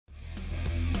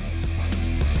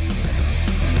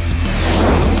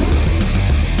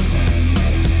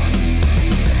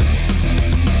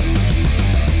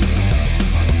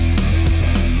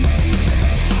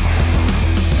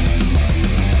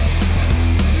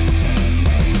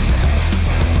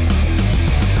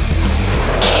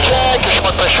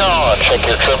Check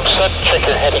your trim set. Check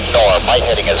your heading norm. Right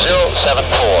heading is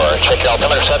 074. Check your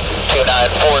altimeter set.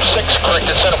 2946.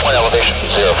 Corrected center point elevation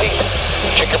 0 feet.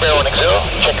 Check your bear running 0.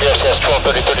 Check your SS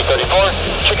 1230 30 34.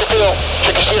 Check your fuel.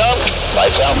 Check your speed on.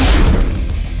 Lights out.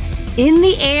 In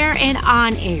the air and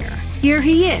on air, here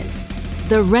he is,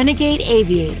 the Renegade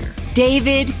Aviator,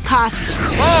 David Costa.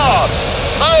 Bob,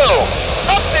 oh,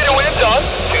 updated winds on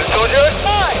 209.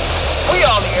 We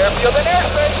on the airfield and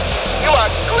airspace. You are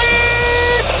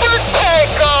cleared for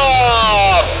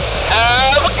takeoff.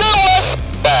 Have a good one.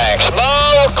 Thanks,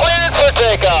 Mo. Cleared for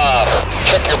takeoff.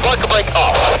 Check your blinker brake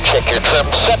off. Check your trim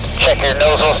set. Check your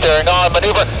nozzle steering on.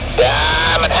 Maneuver.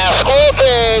 Diamond half squirrel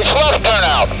cage. Left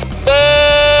turnout.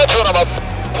 That's what I'm up.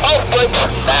 Off brakes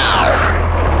now.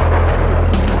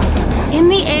 In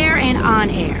the air and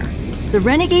on air, the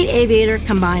Renegade Aviator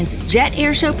combines jet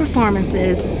airshow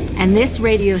performances and this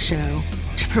radio show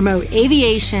to promote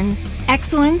aviation,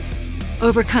 excellence,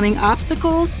 overcoming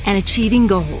obstacles, and achieving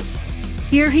goals.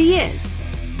 Here he is,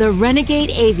 the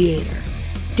Renegade Aviator,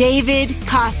 David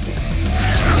Costa.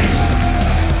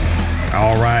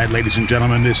 All right, ladies and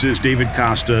gentlemen, this is David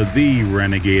Costa, the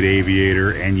Renegade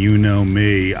Aviator, and you know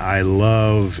me. I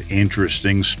love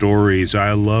interesting stories.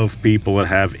 I love people that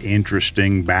have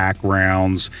interesting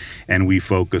backgrounds, and we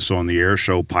focus on the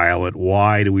airshow pilot.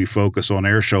 Why do we focus on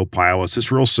airshow pilots?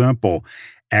 It's real simple.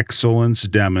 Excellence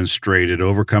demonstrated,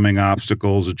 overcoming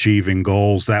obstacles, achieving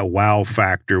goals, that wow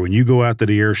factor. When you go out to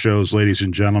the air shows, ladies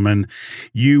and gentlemen,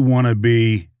 you want to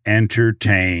be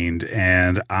entertained,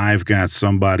 and I've got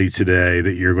somebody today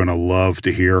that you're going to love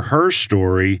to hear her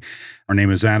story. Her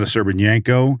name is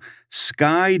Serbinenko,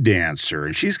 sky dancer,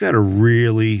 and she's got a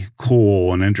really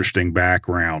cool and interesting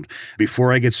background.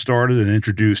 Before I get started and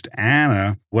introduce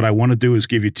Anna, what I want to do is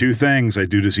give you two things. I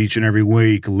do this each and every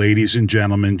week. Ladies and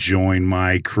gentlemen, join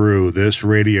my crew. This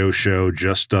radio show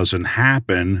just doesn't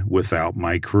happen without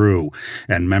my crew.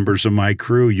 And members of my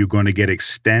crew, you're going to get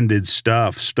extended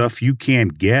stuff you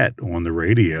can't get on the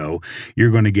radio.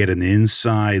 You're going to get an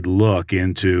inside look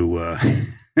into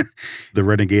the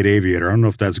Renegade Aviator. I don't know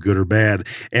if that's good or bad.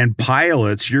 And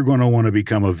pilots, you're going to want to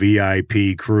become a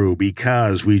VIP crew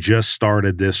because we just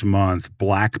started this month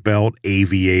Black Belt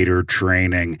Aviator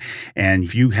training. And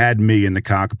if you had me in the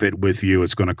cockpit with you,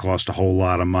 it's going to cost a whole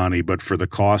lot of money. But for the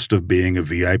cost of being a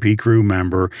VIP crew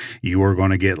member, you are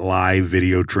going to get live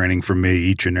video training from me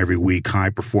each and every week. High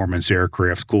performance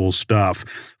aircraft, cool stuff.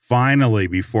 Finally,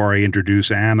 before I introduce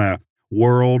Anna,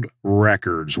 world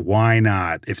records. Why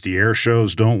not? If the air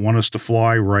shows don't want us to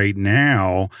fly right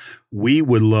now, we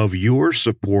would love your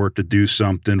support to do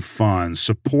something fun.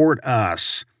 Support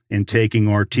us in taking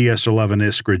our TS-11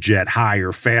 Iskra jet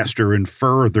higher, faster, and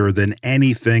further than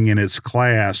anything in its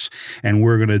class. And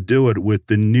we're going to do it with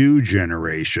the new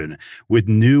generation, with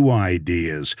new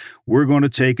ideas. We're going to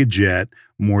take a jet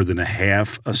more than a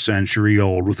half a century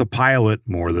old, with a pilot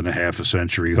more than a half a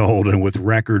century old, and with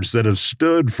records that have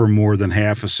stood for more than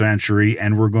half a century,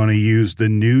 and we're going to use the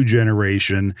new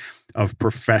generation of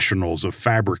professionals, of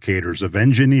fabricators, of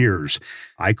engineers.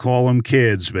 I call them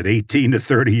kids, but 18 to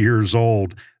 30 years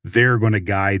old. They're going to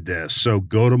guide this. So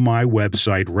go to my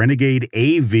website, Renegade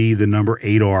AV, the number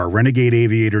 8R,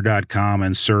 renegadeaviator.com,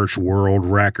 and search world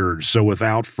records. So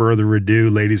without further ado,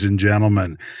 ladies and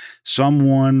gentlemen,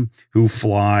 someone who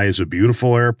flies a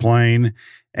beautiful airplane,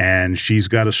 and she's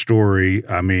got a story.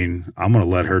 I mean, I'm going to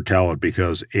let her tell it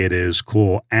because it is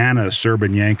cool. Anna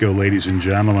Serbinenko, ladies and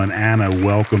gentlemen. Anna,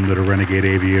 welcome to the Renegade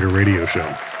Aviator radio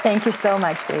show. Thank you so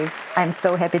much, Dave. I'm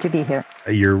so happy to be here.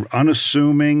 You're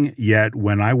unassuming, yet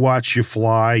when I watch you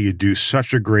fly, you do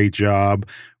such a great job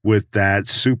with that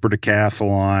super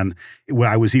decathlon.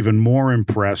 I was even more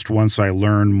impressed once I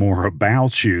learned more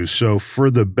about you. So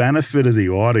for the benefit of the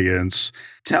audience,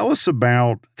 tell us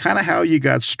about kind of how you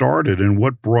got started and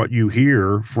what brought you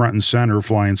here front and center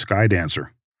flying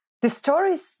Skydancer. The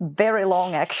story is very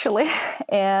long, actually,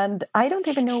 and I don't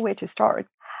even know where to start.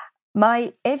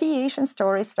 My aviation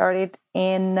story started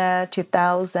in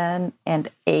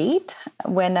 2008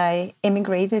 when I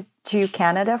immigrated to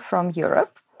Canada from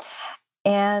Europe.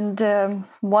 And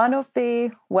one of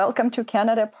the welcome to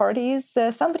Canada parties,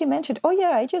 somebody mentioned, oh yeah,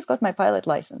 I just got my pilot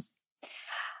license.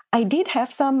 I did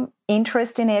have some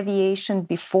interest in aviation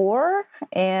before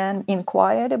and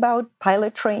inquired about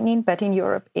pilot training, but in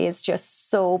Europe, it's just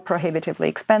so prohibitively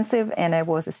expensive. And I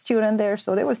was a student there,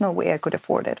 so there was no way I could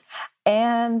afford it.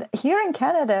 And here in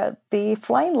Canada, the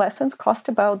flying lessons cost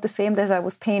about the same as I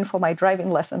was paying for my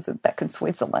driving lessons back in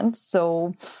Switzerland.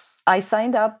 So I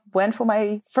signed up, went for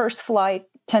my first flight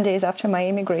 10 days after my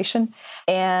immigration,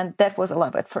 and that was a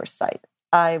love at first sight.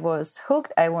 I was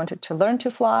hooked. I wanted to learn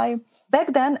to fly.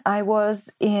 Back then, I was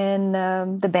in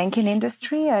the banking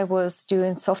industry. I was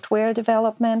doing software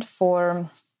development for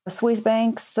Swiss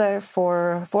banks,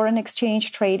 for foreign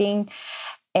exchange trading.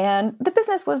 And the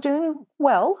business was doing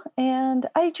well. And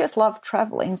I just loved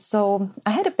traveling. So I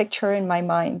had a picture in my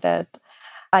mind that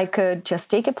I could just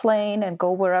take a plane and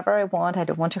go wherever I want. I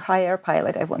don't want to hire a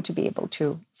pilot. I want to be able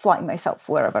to fly myself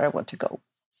wherever I want to go.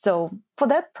 So for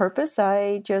that purpose,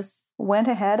 I just went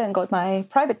ahead and got my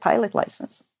private pilot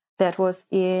license. That was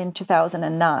in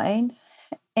 2009.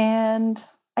 And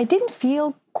I didn't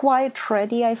feel quite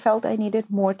ready. I felt I needed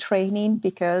more training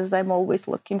because I'm always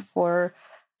looking for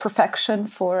perfection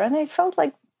and I felt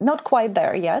like not quite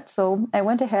there yet. So I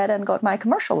went ahead and got my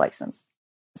commercial license.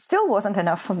 Still wasn't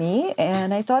enough for me.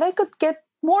 And I thought I could get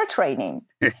more training.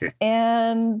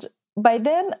 And by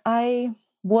then I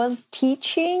was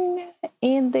teaching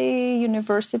in the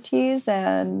universities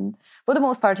and for the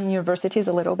most part in universities,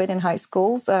 a little bit in high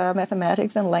schools,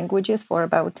 mathematics and languages for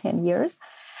about 10 years.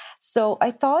 So I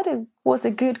thought it was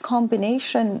a good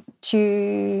combination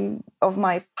of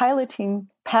my piloting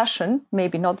passion,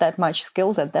 maybe not that much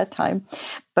skills at that time,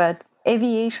 but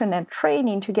aviation and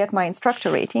training to get my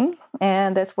instructor rating.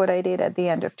 And that's what I did at the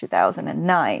end of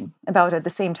 2009, about at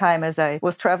the same time as I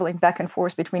was traveling back and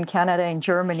forth between Canada and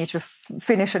Germany to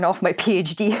finishing off my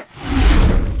PhD.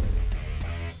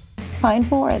 Find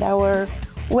more at our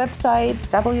website,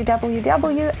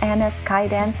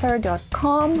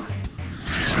 www.annaskaidancer.com.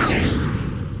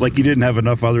 Like you didn't have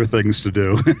enough other things to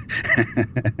do.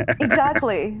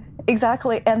 Exactly.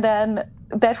 And then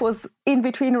that was in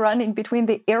between running between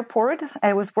the airport.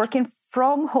 I was working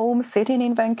from home, sitting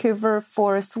in Vancouver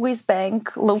for a Swiss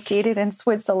bank located in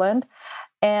Switzerland.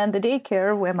 And the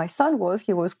daycare where my son was,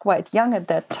 he was quite young at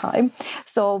that time.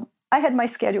 So I had my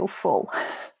schedule full.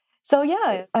 So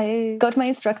yeah, I got my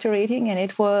instructor rating and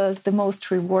it was the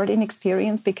most rewarding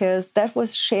experience because that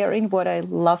was sharing what I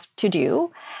loved to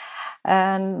do.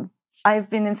 And I've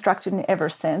been instructing ever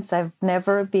since. I've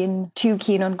never been too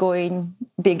keen on going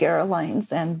big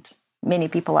airlines. And many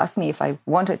people asked me if I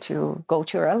wanted to go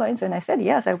to airlines. And I said,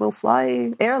 yes, I will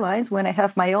fly airlines when I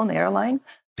have my own airline.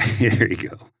 There you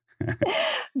go.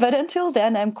 But until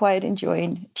then, I'm quite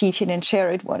enjoying teaching and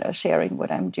sharing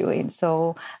what I'm doing.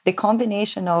 So the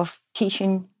combination of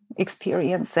teaching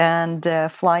experience and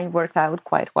flying worked out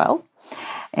quite well.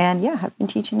 And yeah, I've been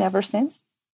teaching ever since.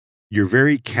 You're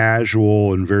very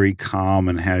casual and very calm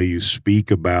in how you speak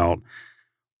about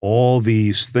all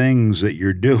these things that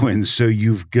you're doing. So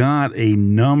you've got a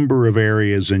number of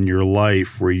areas in your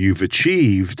life where you've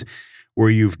achieved, where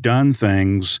you've done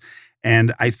things.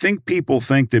 And I think people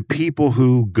think that people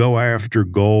who go after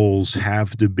goals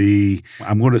have to be,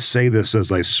 I'm going to say this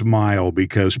as I smile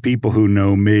because people who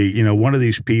know me, one of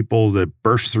these people that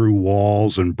bursts through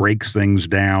walls and breaks things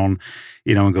down,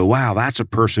 and go, wow, that's a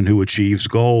person who achieves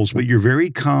goals. But you're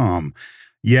very calm,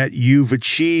 yet you've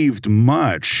achieved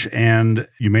much. And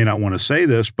you may not want to say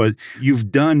this, but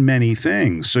you've done many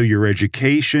things. So your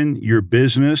education, your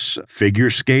business,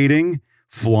 figure skating,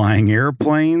 flying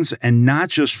airplanes, and not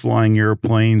just flying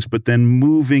airplanes, but then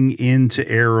moving into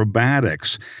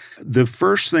aerobatics. The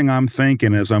first thing I'm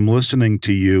thinking as I'm listening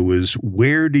to you is,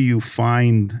 where do you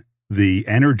find the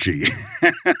energy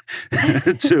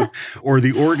or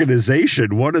the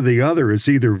organization, one or the other? It's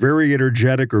either very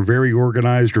energetic or very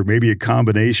organized, or maybe a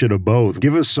combination of both.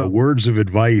 Give us some words of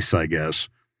advice, I guess.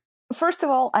 First of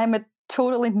all, I'm a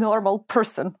totally normal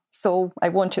person. So I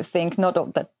want to think not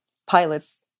that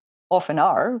pilots often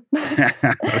are.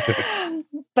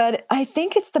 But I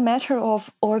think it's the matter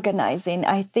of organizing.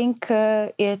 I think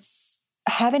it's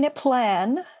having a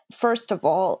plan, first of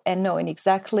all, and knowing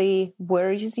exactly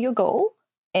where is your goal,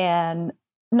 and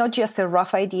not just a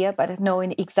rough idea, but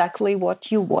knowing exactly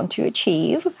what you want to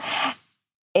achieve,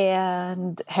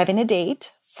 and having a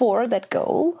date for that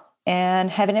goal,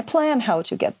 and having a plan how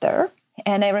to get there.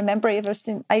 And I remember ever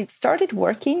since I started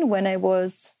working when I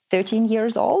was 13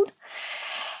 years old.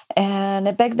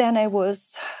 And back then I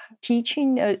was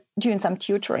teaching, doing some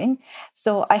tutoring.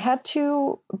 So I had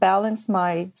to balance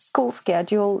my school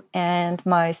schedule and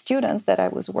my students that I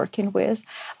was working with.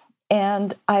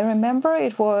 And I remember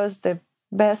it was the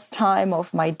best time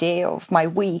of my day, of my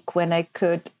week, when I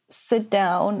could sit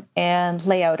down and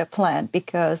lay out a plan,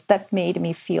 because that made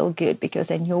me feel good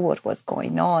because I knew what was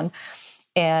going on.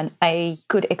 And I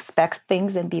could expect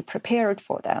things and be prepared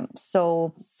for them.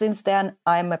 So since then,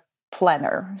 I'm a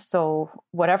planner. So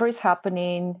whatever is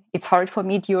happening, it's hard for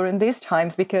me during these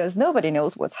times because nobody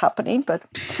knows what's happening, but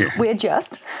we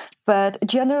adjust. But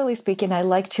generally speaking, I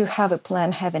like to have a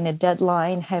plan, having a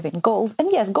deadline, having goals.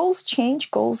 And yes, goals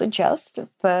change, goals adjust,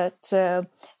 but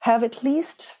have at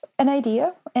least an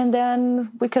idea. And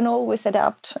then we can always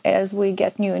adapt as we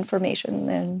get new information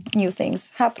and new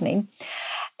things happening.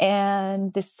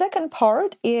 And the second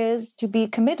part is to be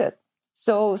committed.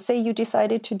 So say you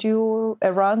decided to do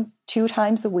a run 2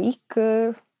 times a week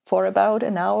for about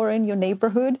an hour in your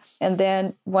neighborhood. And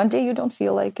then one day you don't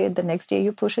feel like it. The next day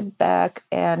you push it back.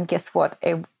 And guess what?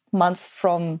 A month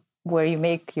from where you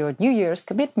make your New Year's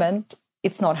commitment,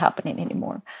 it's not happening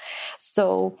anymore.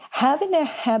 So having a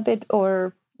habit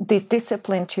or the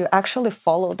discipline to actually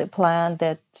follow the plan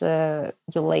that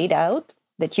you laid out,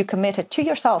 that you committed to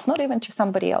yourself, not even to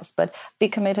somebody else, but be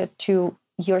committed to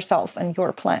yourself and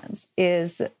your plans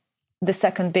is the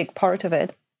second big part of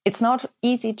it. It's not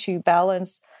easy to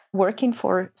balance working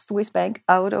for Swiss Bank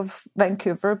out of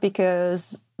Vancouver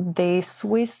because the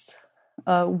Swiss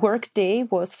work day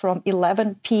was from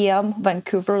 11 p.m.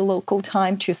 Vancouver local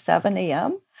time to 7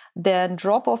 a.m. Then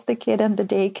drop off the kid in the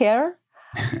daycare,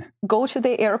 go to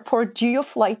the airport, do your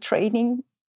flight training,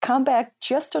 come back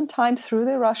just on time through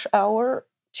the rush hour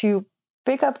to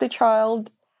pick up the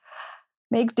child,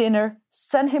 make dinner,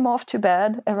 send him off to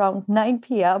bed around 9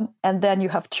 p.m., and then you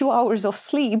have 2 hours of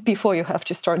sleep before you have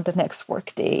to start the next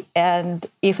work day. And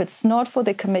if it's not for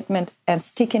the commitment and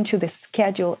sticking to the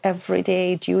schedule every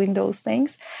day doing those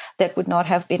things, that would not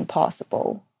have been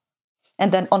possible.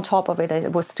 And then on top of it, I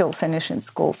was still finishing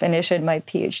school, finishing my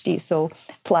PhD. So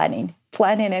planning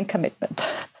and commitment.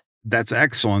 That's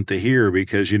excellent to hear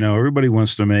because, everybody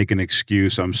wants to make an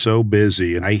excuse. I'm so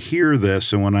busy. And I hear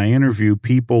this. And when I interview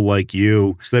people like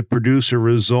you that produce a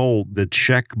result, that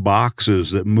check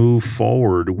boxes, that move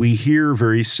forward, we hear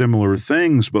very similar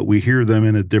things, but we hear them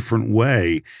in a different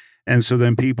way. And so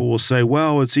then people will say,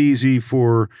 well, it's easy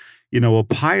for, a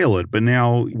pilot, but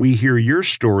now we hear your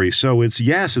story. So it's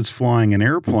flying an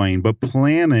airplane, but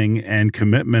planning and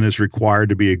commitment is required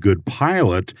to be a good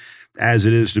pilot, as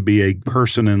it is to be a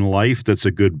person in life that's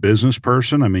a good business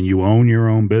person. I mean, you own your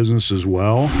own business as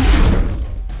well.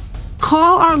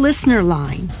 Call our listener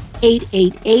line,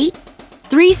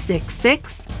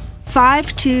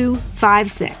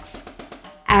 888-366-5256.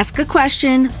 Ask a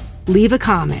question, leave a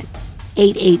comment,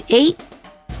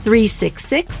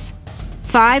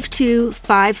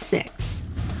 888-366-5256.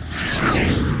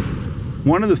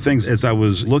 One of the things, as I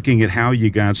was looking at how you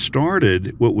got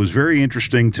started, what was very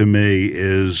interesting to me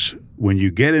is when you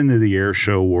get into the air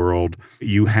show world,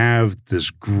 you have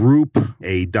this group,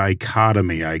 a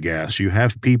dichotomy, I guess. You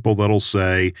have people that'll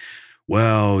say,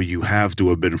 well, you have to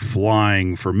have been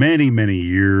flying for many, many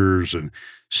years and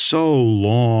so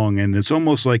long, and it's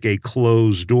almost like a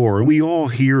closed door. And we all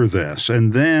hear this.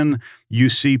 And then you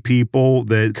see people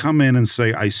that come in and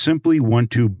say, I simply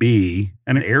want to be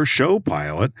an air show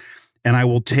pilot, and I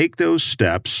will take those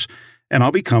steps and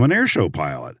I'll become an airshow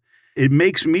pilot. It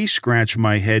makes me scratch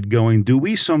my head going, do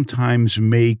we sometimes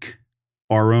make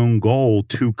our own goal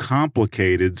too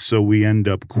complicated so we end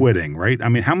up quitting, right? I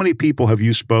mean, how many people have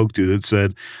you spoke to that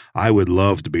said, I would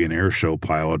love to be an airshow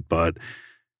pilot, but,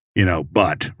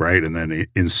 right? And then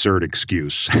insert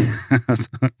excuse.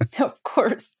 Of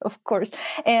course.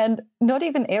 And not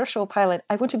even airshow pilot.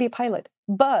 I want to be a pilot,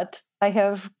 but I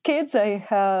have kids, I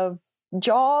have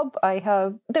job,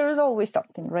 there is always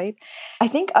something, right? I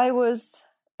think I was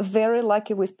very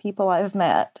lucky with people I've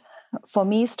met. For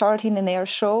me, starting an air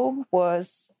show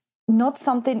was not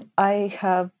something I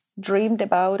have dreamed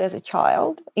about as a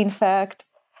child. In fact,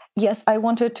 yes, I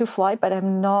wanted to fly, but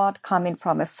I'm not coming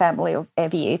from a family of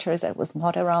aviators. I was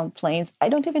not around planes. I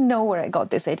don't even know where I got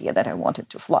this idea that I wanted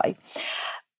to fly.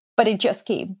 But it just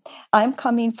came. I'm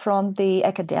coming from the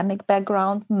academic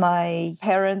background. My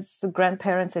parents,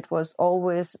 grandparents, it was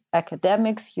always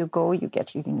academics. You go, you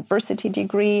get your university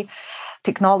degree,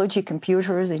 technology,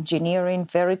 computers, engineering,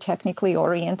 very technically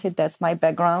oriented. That's my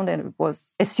background, and it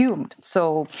was assumed.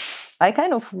 So I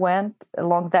kind of went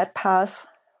along that path,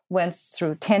 went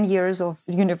through 10 years of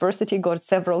university, got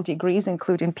several degrees,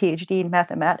 including PhD in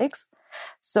mathematics.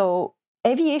 So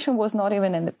aviation was not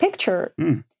even in the picture.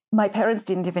 My parents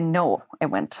didn't even know I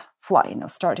went flying or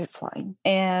started flying.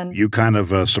 And you kind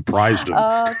of surprised them.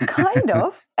 Kind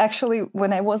of. Actually,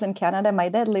 when I was in Canada, my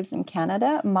dad lives in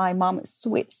Canada. My mom is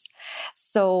Swiss.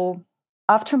 So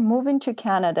after moving to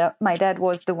Canada, my dad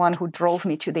was the one who drove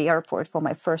me to the airport for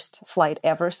my first flight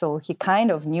ever. So he kind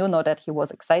of knew, not that he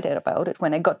was excited about it,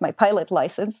 when I got my pilot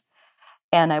license.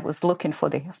 And I was looking for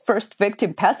the first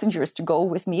victim passengers to go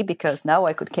with me because now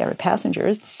I could carry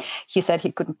passengers. He said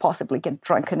he couldn't possibly get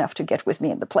drunk enough to get with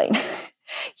me in the plane.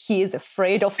 He is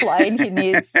afraid of flying. He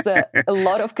needs a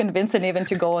lot of convincing even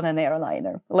to go on an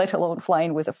airliner, let alone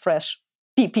flying with a fresh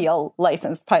PPL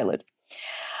licensed pilot.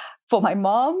 For my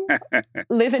mom,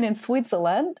 living in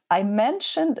Switzerland, I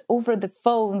mentioned over the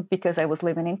phone, because I was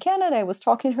living in Canada, I was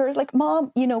talking to her, like,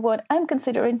 Mom, you know what, I'm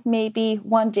considering maybe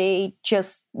one day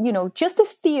just a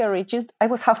theory, I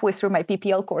was halfway through my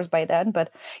PPL course by then,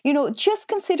 but, just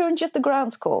considering just the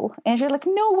ground school. And she's like,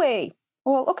 no way.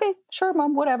 Well, okay, sure,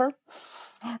 Mom, whatever.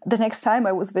 The next time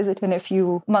I was visiting a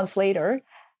few months later,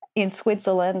 in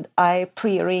Switzerland, I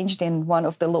pre-arranged in one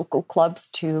of the local clubs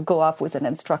to go up with an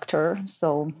instructor.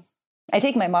 So I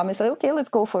take my mom and say, okay, let's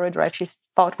go for a drive. She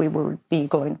thought we would be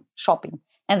going shopping.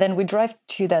 And then we drive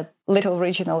to that little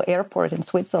regional airport in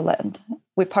Switzerland.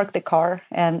 We park the car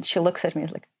and she looks at me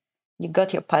like, you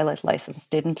got your pilot license,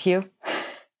 didn't you?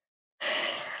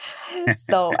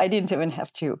 So I didn't even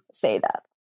have to say that.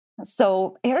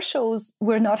 So air shows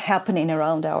were not happening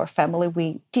around our family.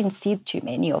 We didn't see too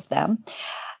many of them.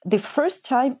 The first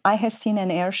time I have seen an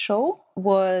air show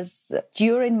was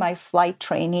during my flight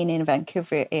training in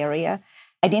Vancouver area.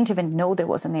 I didn't even know there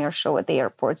was an air show at the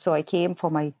airport. So I came for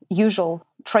my usual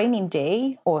training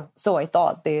day, or so I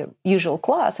thought, the usual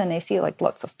class, and I see like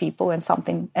lots of people and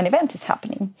an event is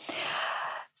happening.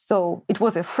 So it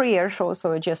was a free air show.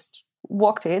 So I just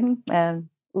walked in and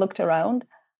looked around.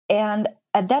 And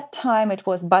at that time, it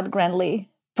was Bud Granley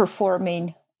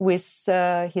performing with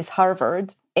his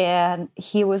Harvard. And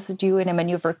he was doing a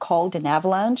maneuver called an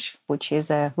avalanche, which is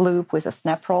a loop with a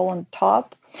snap roll on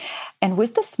top. And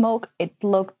with the smoke, it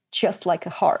looked just like a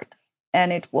heart.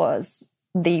 And it was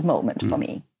the moment for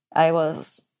me. I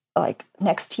was like,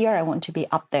 next year, I want to be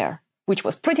up there, which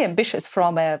was pretty ambitious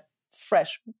from a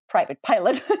fresh private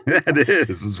pilot. That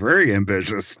is. It's very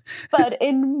ambitious. But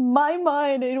in my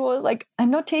mind, it was like,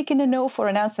 I'm not taking a no for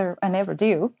an answer. I never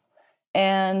do.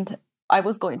 And I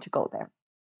was going to go there.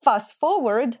 Fast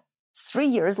forward, 3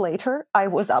 years later, I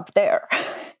was up there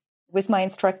with my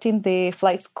instructing the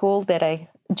flight school that I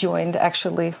joined.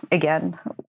 Actually, again,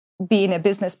 being a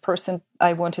business person,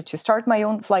 I wanted to start my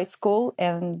own flight school.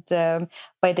 And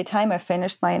by the time I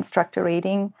finished my instructor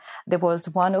rating, there was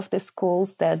one of the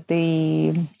schools that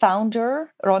the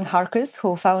founder, Ron Harkes,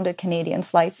 who founded Canadian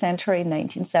Flight Center in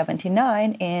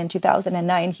 1979, in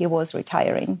 2009, he was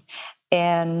retiring.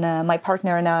 And my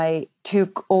partner and I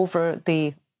took over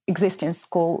the existing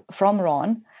school from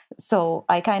Ron. So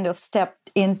I kind of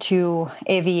stepped into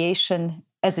aviation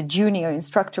as a junior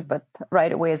instructor, but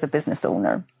right away as a business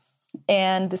owner.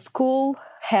 And the school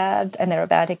had an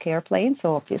aerobatic airplane,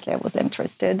 so obviously I was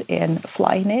interested in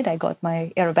flying it. I got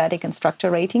my aerobatic instructor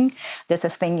rating. There's a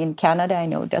thing in Canada, I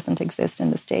know it doesn't exist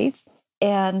in the States.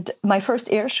 And my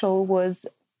first air show was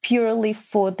purely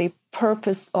for the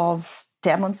purpose of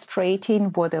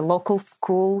demonstrating what a local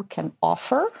school can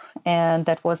offer. And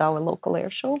that was our local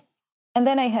air show. And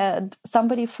then I had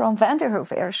somebody from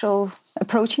Vanderhoof Air Show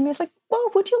approaching me. It's like, well,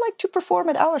 would you like to perform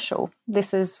at our show?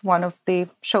 This is one of the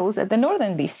shows at the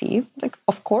Northern BC. Like,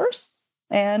 of course.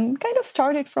 And kind of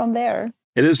started from there.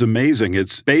 It is amazing.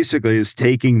 It's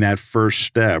taking that first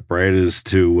step, right, is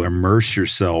to immerse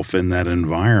yourself in that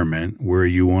environment where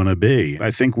you want to be. I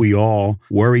think we all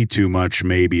worry too much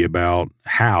maybe about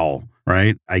how,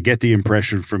 right? I get the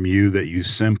impression from you that you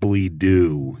simply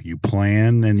do. You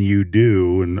plan and you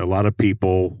do, and a lot of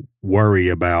people worry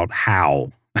about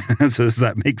how. So does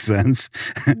that make sense?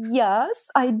 Yes,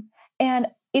 and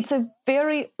it's a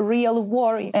very real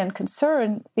worry and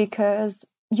concern because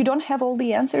you don't have all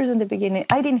the answers in the beginning.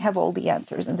 I didn't have all the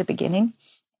answers in the beginning.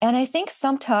 And I think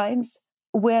sometimes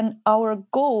when our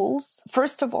goals,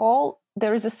 first of all,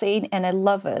 there is a saying, and I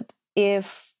love it,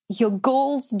 if your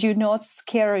goals do not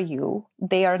scare you,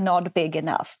 they are not big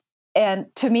enough.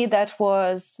 And to me, that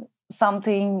was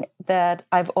something that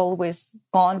I've always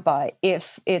gone by.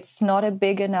 If it's not a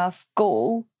big enough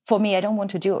goal, for me, I don't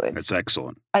want to do it. That's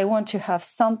excellent. I want to have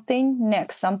something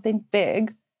next, something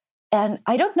big. And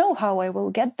I don't know how I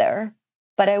will get there,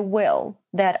 but I will.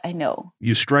 That I know.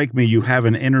 You strike me, you have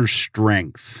an inner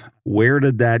strength. Where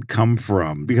did that come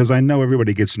from? Because I know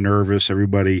everybody gets nervous.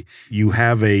 You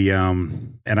have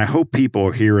and I hope people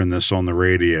are hearing this on the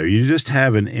radio. You just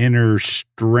have an inner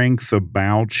strength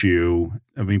about you.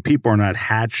 I mean, people are not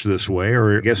hatched this way,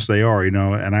 or I guess they are,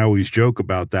 and I always joke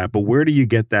about that. But where do you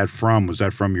get that from? Was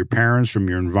that from your parents, from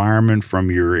your environment, from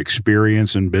your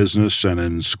experience in business and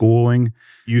in schooling?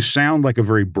 You sound like a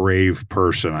very brave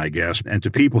person, I guess. And to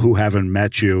people who haven't met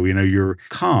met you, you're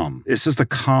calm. It's just a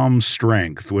calm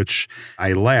strength, which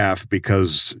I laugh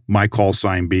because my call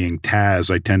sign being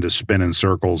Taz, I tend to spin in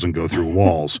circles and go through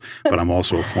walls, but I'm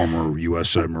also a former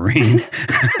U.S. Marine.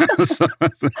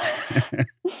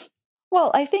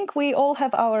 Well, I think we all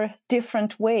have our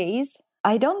different ways.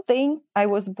 I don't think I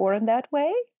was born that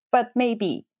way, but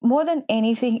maybe. More than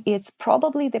anything, it's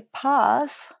probably the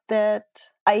path that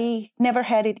I never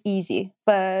had it easy,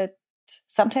 but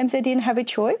sometimes I didn't have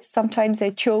a choice. Sometimes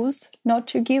I chose not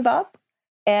to give up.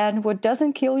 And what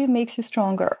doesn't kill you makes you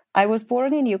stronger. I was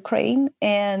born in Ukraine,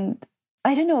 and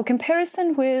I don't know, comparison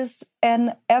with an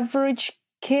average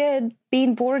kid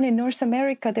being born in North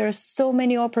America, there are so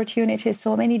many opportunities,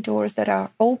 so many doors that are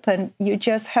open. You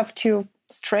just have to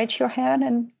stretch your hand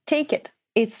and take it.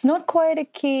 It's not quite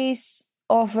a case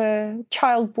of a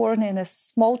child born in a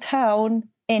small town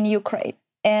in Ukraine.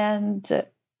 And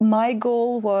my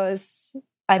goal was,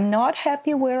 I'm not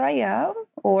happy where I am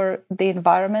or the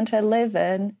environment I live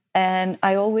in. And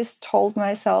I always told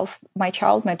myself, my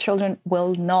children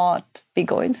will not be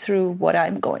going through what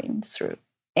I'm going through.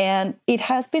 And it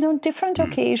has been on different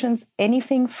occasions,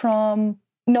 anything from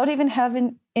not even having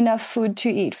enough food to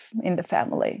eat in the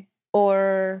family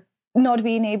or not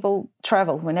being able to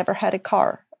travel. We never had a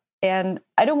car. And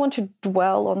I don't want to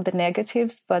dwell on the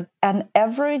negatives, but an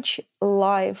average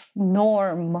life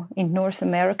norm in North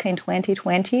America in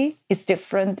 2020 is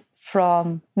different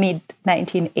from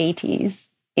mid-1980s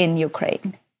in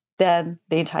Ukraine. Then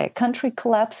the entire country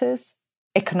collapses.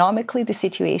 Economically, the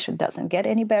situation doesn't get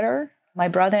any better. My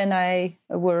brother and I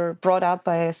were brought up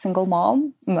by a single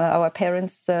mom. Our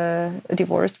parents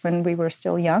divorced when we were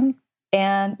still young.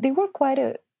 And there were quite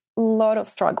a lot of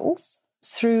struggles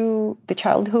through the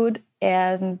childhood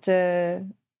and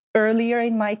earlier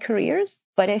in my careers.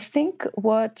 But I think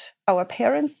what our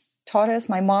parents taught us,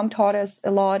 my mom taught us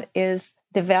a lot, is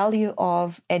the value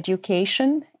of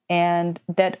education. And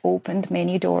that opened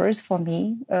many doors for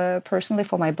me, personally,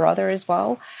 for my brother as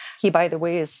well. He, by the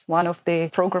way, is one of the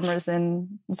programmers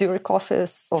in Zurich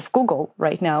office of Google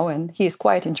right now, and he is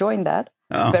quite enjoying that.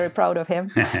 Oh. Very proud of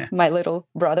him, my little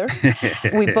brother.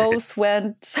 We both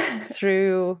went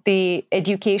through the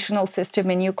educational system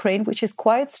in Ukraine, which is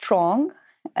quite strong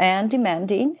and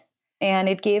demanding. And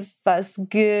it gave us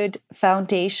good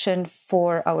foundation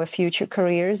for our future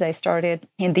careers. I started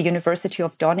in the University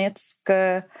of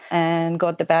Donetsk and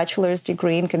got the bachelor's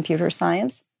degree in computer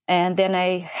science. And then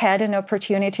I had an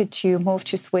opportunity to move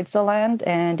to Switzerland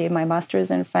and did my master's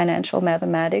in financial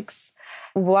mathematics.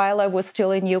 While I was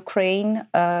still in Ukraine,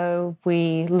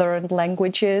 we learned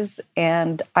languages,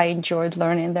 and I enjoyed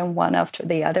learning them one after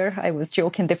the other. I was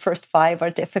joking, the first 5 are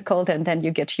difficult, and then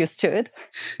you get used to it.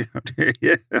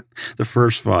 Yeah, the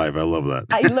first 5, I love that.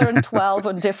 I learned 12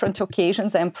 on different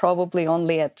occasions. I'm probably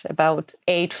only at about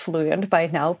 8 fluent by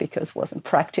now because wasn't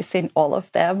practicing all of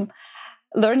them.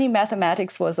 Learning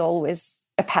mathematics was always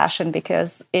a passion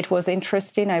because it was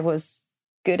interesting. I was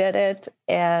good at it.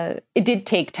 It did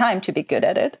take time to be good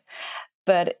at it,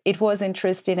 but it was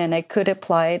interesting and I could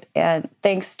apply it. And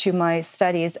thanks to my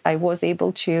studies, I was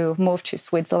able to move to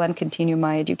Switzerland, continue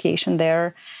my education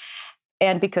there.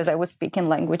 And because I was speaking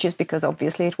languages, because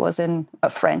obviously it was in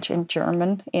French and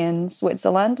German in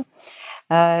Switzerland,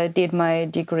 did my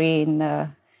degree in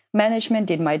management,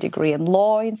 did my degree in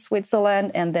law in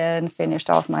Switzerland, and then finished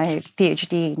off my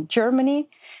PhD in Germany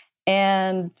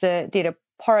and did a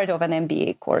part of an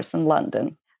MBA course in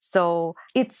London. So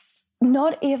it's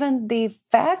not even the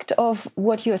fact of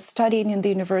what you're studying in the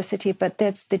university, but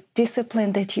that's the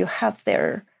discipline that you have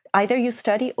there. Either you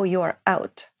study or you are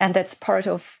out. And that's part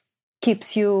of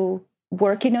keeps you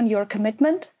working on your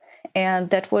commitment. And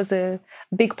that was a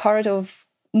big part of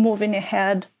moving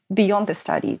ahead beyond the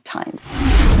study times.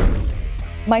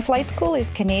 My flight school is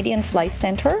Canadian Flight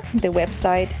Center. The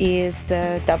website is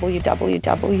www.cfc,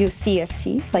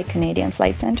 like Canadian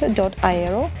Flight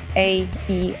Center.aero,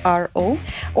 A-E-R-O,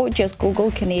 or just Google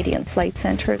Canadian Flight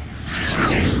Center.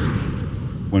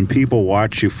 When people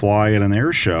watch you fly at an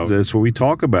air show, that's what we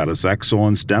talk about. It's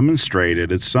excellence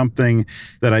demonstrated. It's something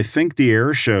that I think the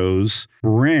air shows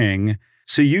bring.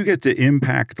 So you get to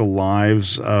impact the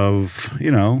lives of,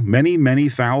 many, many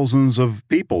thousands of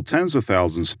people, tens of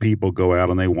thousands of people go out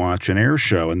and they watch an air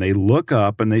show and they look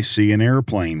up and they see an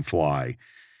airplane fly.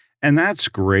 And that's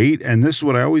great. And this is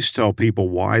what I always tell people,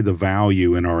 why the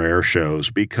value in our air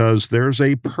shows, because there's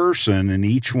a person in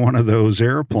each one of those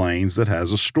airplanes that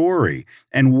has a story.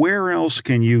 And where else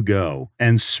can you go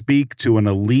and speak to an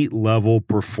elite level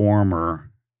performer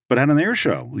But at an air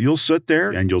show, you'll sit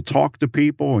there and you'll talk to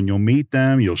people and you'll meet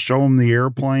them. You'll show them the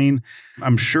airplane.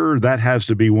 I'm sure that has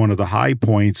to be one of the high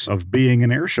points of being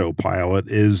an air show pilot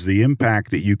is the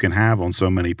impact that you can have on so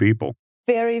many people.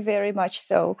 Very, very much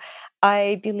so.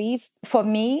 I believe for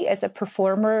me as a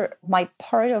performer, my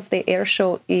part of the air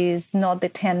show is not the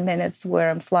 10 minutes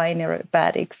where I'm flying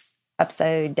aerobatics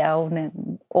upside down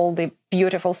and all the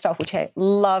beautiful stuff, which I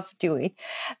love doing.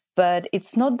 But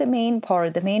it's not the main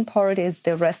part. The main part is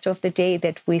the rest of the day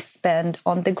that we spend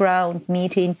on the ground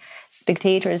meeting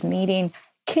spectators, meeting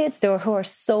kids who are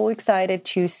so excited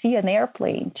to see an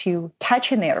airplane, to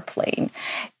touch an airplane,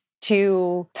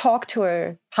 to talk to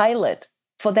a pilot.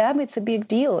 For them, it's a big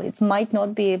deal. It might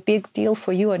not be a big deal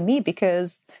for you and me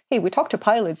because, hey, we talk to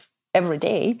pilots every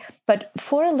day. But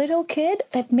for a little kid,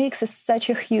 that makes such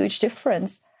a huge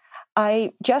difference.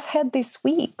 I just had this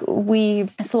week, we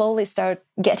slowly start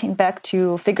getting back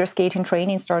to figure skating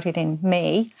training, started in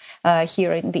May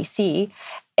here in BC.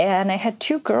 And I had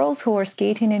two girls who were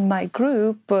skating in my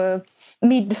group,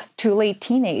 mid to late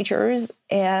teenagers.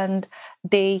 And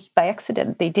they, by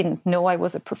accident, they didn't know I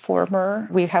was a performer.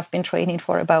 We have been training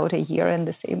for about a year in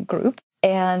the same group.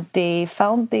 And they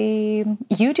found the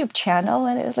YouTube channel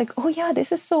and it was like, oh yeah,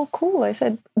 this is so cool.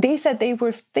 They said they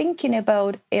were thinking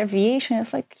about aviation.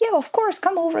 It's like, yeah, of course,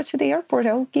 come over to the airport.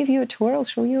 I'll give you a tour. I'll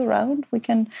show you around. We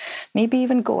can maybe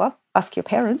even go up, ask your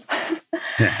parents.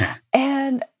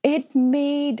 And it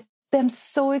made them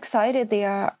so excited.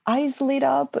 Their eyes lit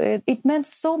up. It meant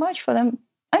so much for them.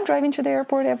 I'm driving to the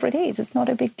airport every day. It's not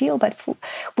a big deal, but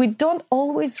we don't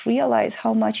always realize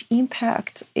how much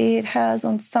impact it has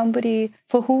on somebody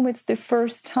for whom it's the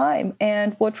first time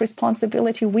and what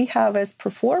responsibility we have as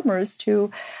performers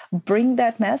to bring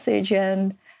that message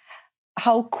and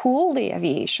how cool the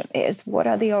aviation is. What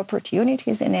are the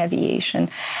opportunities in aviation?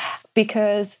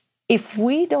 Because if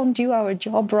we don't do our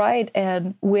job right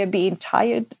and we're being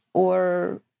tired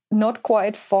or not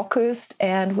quite focused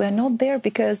and we're not there,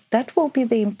 because that will be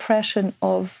the impression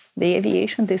of the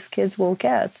aviation these kids will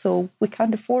get. So we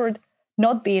can't afford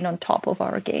not being on top of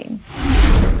our game.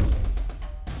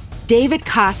 David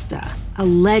Costa, a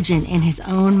legend in his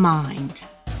own mind.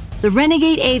 The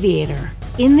Renegade Aviator,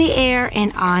 in the air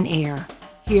and on air.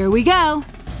 Here we go.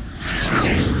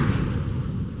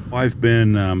 I've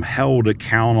been held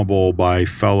accountable by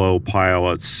fellow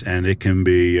pilots, and it can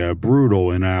be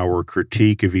brutal in our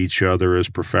critique of each other as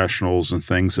professionals and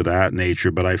things of that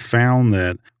nature. But I found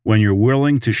that when you're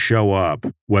willing to show up,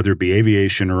 whether it be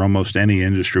aviation or almost any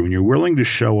industry, when you're willing to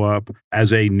show up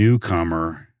as a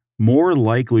newcomer, more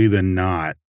likely than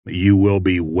not, you will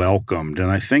be welcomed.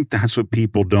 And I think that's what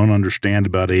people don't understand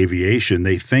about aviation.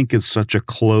 They think it's such a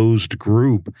closed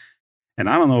group. And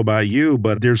I don't know about you,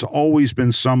 but there's always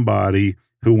been somebody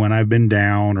who, when I've been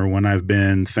down or when I've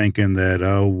been thinking that,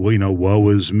 oh, well, woe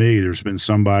is me, there's been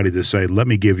somebody to say, let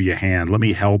me give you a hand, let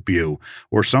me help you.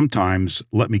 Or sometimes,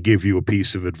 let me give you a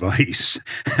piece of advice.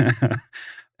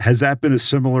 Has that been a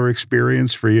similar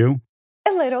experience for you?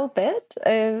 A little bit.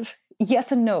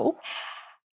 Yes and no.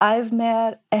 I've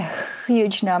met a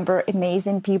huge number of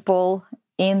amazing people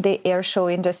in the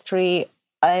airshow industry.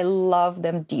 I love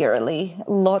them dearly.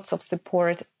 Lots of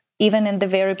support. Even in the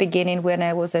very beginning, when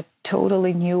I was a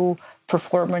totally new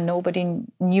performer, nobody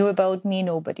knew about me,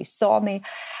 nobody saw me.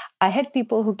 I had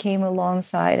people who came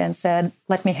alongside and said,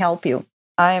 let me help you.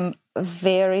 I'm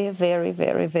very, very,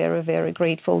 very, very, very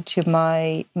grateful to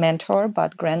my mentor,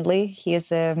 Bud Grandley. He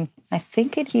is, I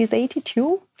think he's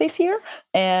 82 this year.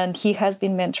 And he has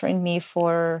been mentoring me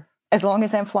for as long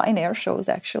as I'm flying air shows,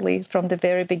 actually, from the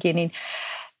very beginning.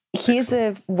 He's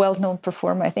a well-known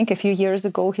performer. I think a few years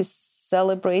ago, he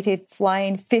celebrated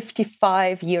flying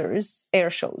 55 years air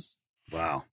shows.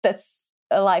 Wow. That's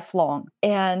a lifelong.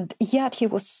 And yet he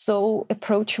was so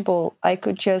approachable. I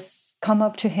could just come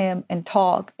up to him and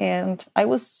talk. And I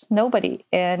was nobody.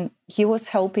 And he was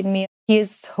helping me.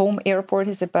 His home airport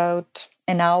is about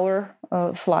an hour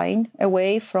flying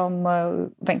away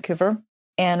from Vancouver.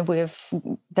 And we've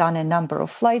done a number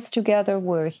of flights together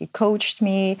where he coached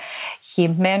me. He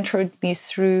mentored me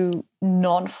through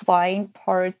non-flying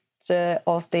part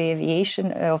of the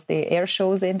aviation, of the air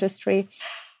shows industry.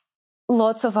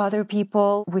 Lots of other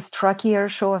people with Truckee Air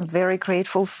Show. I'm very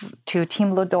grateful to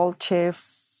Tim Lodolce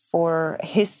for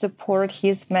his support,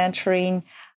 his mentoring.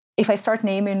 If I start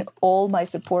naming all my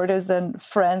supporters and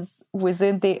friends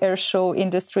within the air show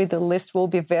industry, the list will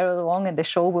be very long and the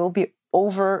show will be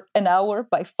over an hour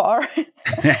by far.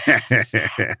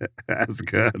 That's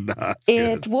good.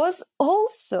 It was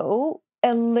also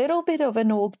a little bit of an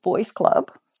old boys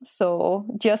club. So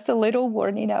just a little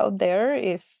warning out there.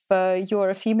 If you're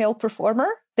a female performer,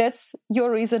 that's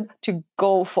your reason to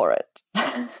go for it.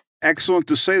 Excellent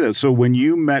to say that. So when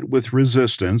you met with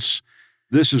resistance,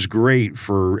 this is great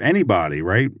for anybody,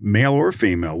 right? Male or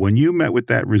female. When you met with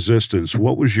that resistance,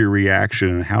 what was your reaction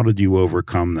and how did you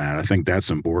overcome that? I think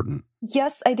that's important.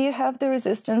 Yes, I did have the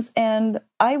resistance, and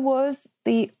I was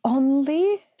the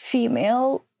only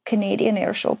female Canadian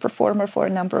airshow performer for a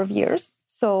number of years.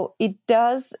 So it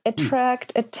does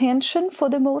attract attention for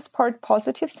the most part,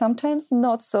 positive, sometimes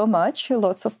not so much,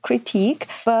 lots of critique.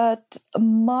 But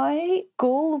my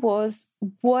goal was,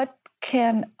 what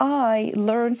can I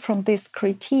learn from this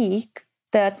critique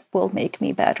that will make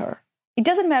me better? It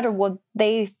doesn't matter what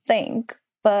they think,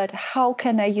 but how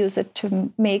can I use it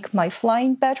to make my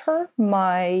flying better,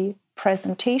 my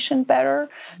presentation better,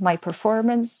 my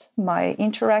performance, my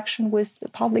interaction with the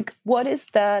public? What is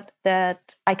that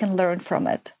I can learn from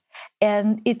it?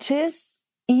 And it is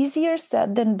easier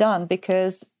said than done,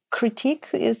 because critique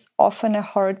is often a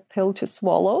hard pill to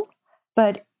swallow.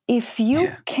 But if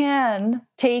you can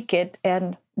take it,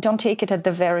 and don't take it at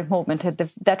the very moment,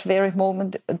 that very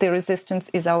moment, the resistance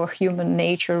is our human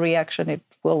nature reaction. It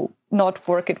will not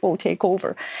work. It will take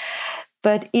over.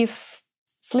 But if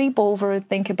sleep over,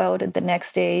 think about it the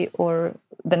next day or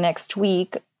the next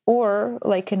week, or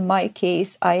like in my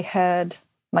case, I had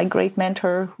my great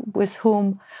mentor with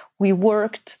whom we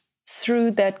worked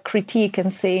through that critique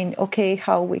and saying, okay,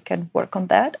 how we can work on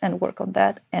that and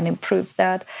improve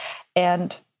that.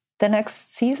 And the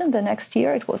next season, the next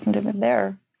year, it wasn't even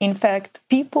there. In fact,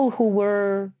 people who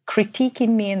were critiquing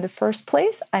me in the first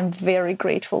place, I'm very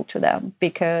grateful to them,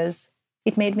 because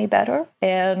it made me better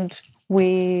and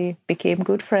we became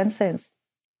good friends since.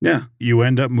 Yeah, you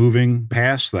end up moving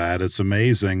past that. It's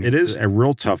amazing. It is a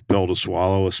real tough pill to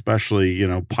swallow, especially,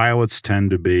 pilots tend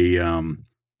to be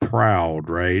proud,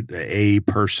 right? A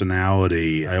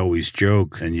personality. I always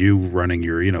joke, and you running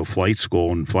your, flight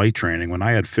school and flight training, when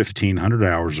I had 1,500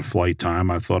 hours of flight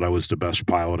time, I thought I was the best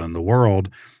pilot in the world.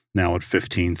 Now at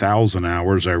 15,000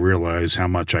 hours, I realize how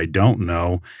much I don't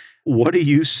know. What are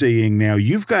you seeing now?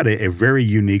 You've got a very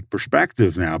unique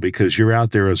perspective now, because you're out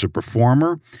there as a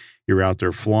performer. You're out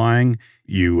there flying.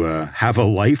 You have a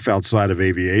life outside of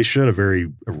aviation, a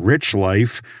very rich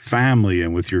life, family,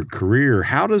 and with your career.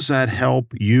 How does that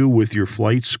help you with your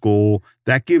flight school?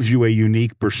 That gives you a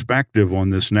unique perspective on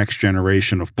this next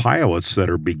generation of pilots that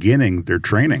are beginning their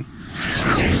training.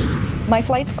 My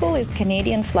flight school is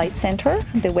Canadian Flight Center.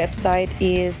 The website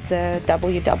is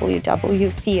www.cfc,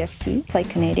 like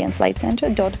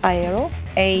CanadianFlightCenter.aero,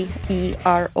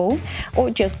 AERO, or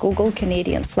just Google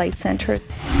Canadian Flight Center.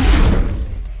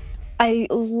 I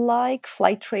like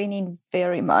flight training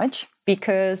very much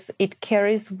because it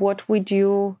carries what we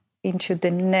do into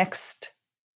the next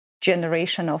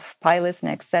generation of pilots,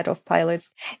 next set of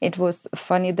pilots. It was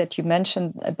funny that you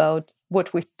mentioned about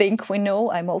what we think we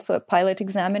know. I'm also a pilot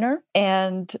examiner,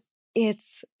 and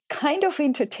it's kind of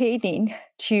entertaining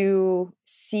to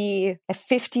see a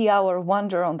 50-hour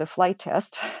wonder on the flight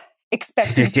test,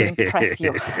 expecting to impress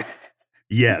you.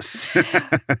 Yes.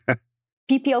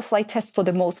 PPL flight tests, for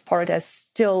the most part, are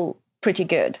still pretty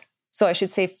good. So I should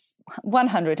say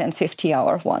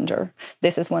 150-hour wonder.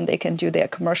 This is when they can do their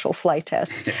commercial flight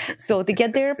test. So they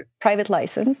get their private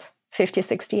license, 50,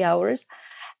 60 hours,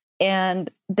 and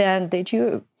then they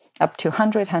do up to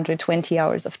 100, 120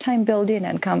 hours of time building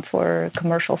and come for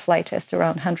commercial flight test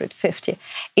around 150.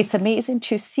 It's amazing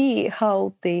to see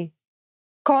how the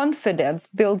confidence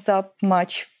builds up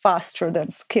much faster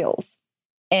than skills.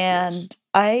 And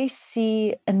I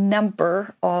see a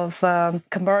number of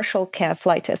commercial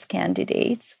flight test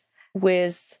candidates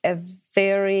with a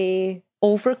very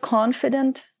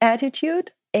overconfident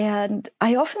attitude. And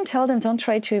I often tell them, don't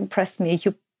try to impress me.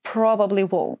 You probably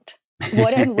won't.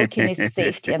 What I'm looking is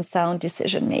safety and sound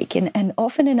decision making. And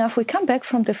often enough, we come back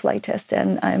from the flight test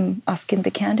and I'm asking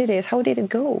the candidates, how did it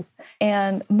go?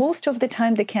 And most of the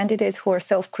time, the candidates who are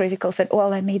self-critical said,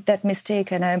 well, I made that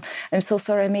mistake and I'm so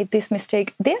sorry I made this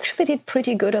mistake. They actually did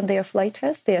pretty good on their flight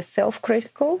test. They are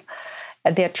self-critical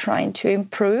and they're trying to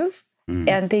improve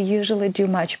and they usually do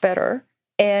much better.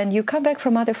 And you come back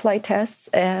from other flight tests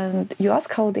and you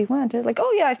ask how they went. They're like,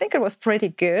 oh yeah, I think it was pretty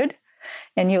good.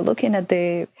 And you're looking at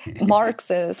the marks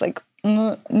and it's like,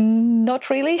 not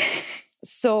really.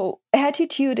 So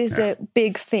attitude is a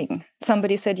big thing.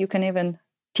 Somebody said you can even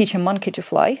teach a monkey to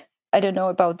fly. I don't know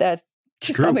about that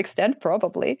to some extent,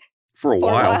 probably. For a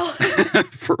while.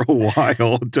 For a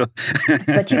while.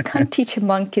 But you can't teach a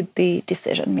monkey the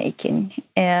decision-making.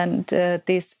 And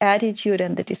this attitude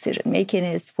and the decision-making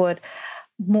is what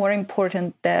more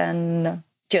important than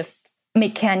just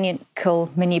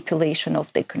mechanical manipulation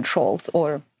of the controls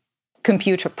or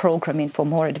computer programming for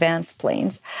more advanced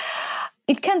planes.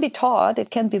 It can be taught, it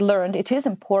can be learned, it is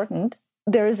important.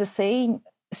 There is a saying,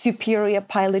 superior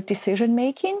pilot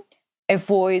decision-making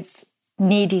avoids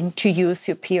needing to use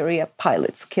superior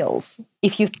pilot skills.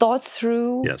 If you thought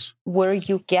through where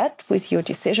you get with your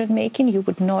decision-making, you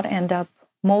would not end up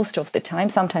most of the time.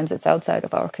 Sometimes it's outside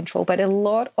of our control, but a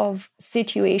lot of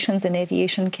situations in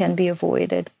aviation can be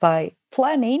avoided by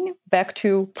planning, back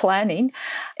to planning,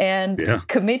 and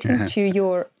committing to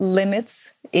your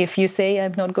limits. If you say,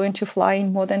 I'm not going to fly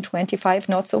in more than 25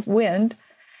 knots of wind,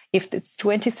 if it's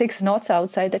 26 knots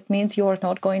outside, that means you're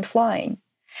not going flying.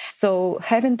 So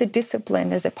having the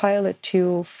discipline as a pilot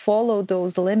to follow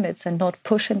those limits and not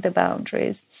pushing the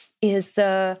boundaries is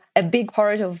a big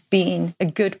part of being a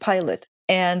good pilot.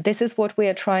 And this is what we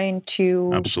are trying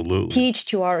to teach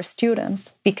to our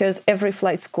students, because every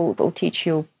flight school will teach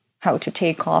you how to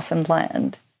take off and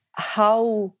land,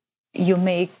 how you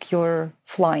make your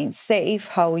flying safe,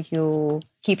 how you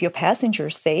keep your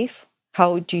passengers safe,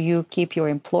 how do you keep your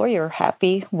employer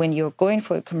happy when you're going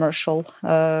for a commercial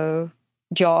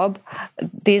job.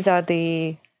 These are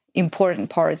the important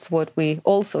parts, what we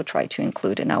also try to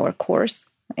include in our course.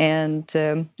 And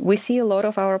we see a lot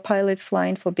of our pilots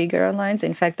flying for big airlines.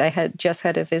 In fact, I had just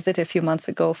had a visit a few months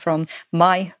ago from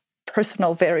my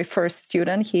personal very first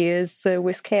student. He is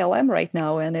with KLM right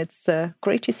now, and it's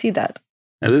great to see that.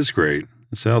 That is great.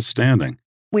 It's outstanding.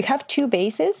 We have 2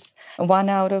 bases, one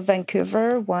out of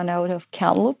Vancouver, one out of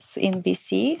Kamloops in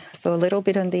BC. So a little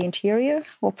bit on the interior,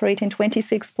 operating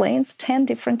 26 planes, 10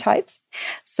 different types.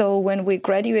 So when we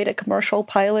graduate a commercial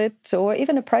pilot or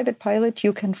even a private pilot,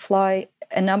 you can fly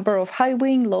a number of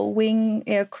high-wing, low-wing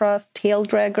aircraft, tail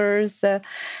draggers.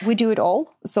 We do it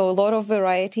all. So a lot of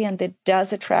variety, and it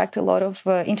does attract a lot of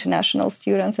international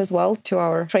students as well to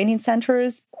our training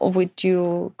centers. We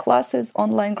do classes,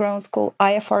 online ground school,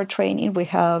 IFR training. We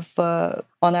have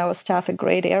on our staff a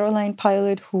great airline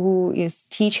pilot who is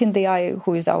teaching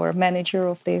who is our manager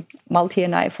of the multi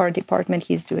and IFR department.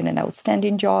 He's doing an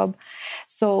outstanding job.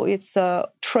 So it's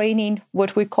training,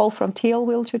 what we call from tail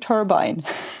wheel to turbine.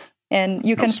 And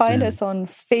you can find us on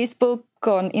Facebook,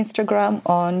 on Instagram,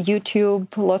 on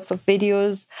YouTube, lots of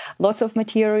videos, lots of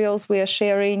materials we are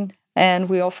sharing. And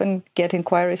we often get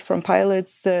inquiries from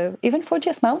pilots, even for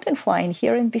just mountain flying.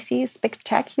 Here in BC is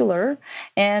spectacular.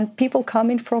 And people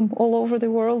coming from all over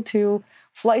the world to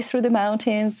fly through the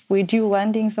mountains. We do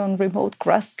landings on remote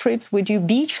grass strips. We do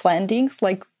beach landings,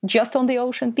 like just on the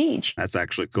ocean beach. That's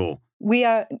actually cool. We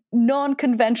are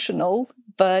non-conventional,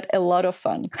 but a lot of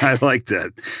fun. I like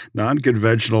that.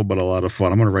 Non-conventional, but a lot of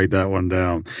fun. I'm going to write that one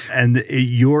down. And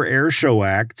your air show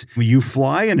act, you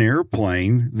fly an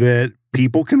airplane that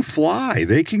people can fly.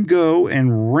 They can go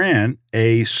and rent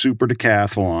a super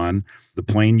decathlon, the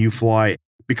plane you fly.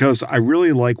 Because I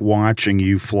really like watching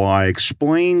you fly.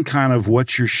 Explain kind of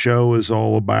what your show is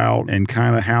all about and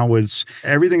kind of how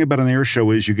everything about an air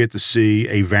show is you get to see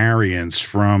a variance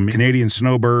from Canadian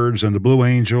Snowbirds and the Blue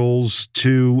Angels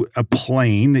to a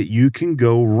plane that you can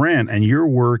go rent. And you're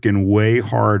working way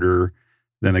harder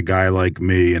than a guy like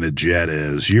me in a jet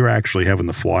is. You're actually having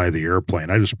to fly the airplane.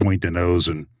 I just point the nose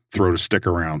and throw the stick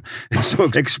around. So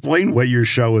explain what your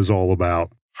show is all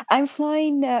about. I'm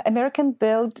flying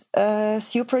American-built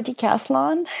Super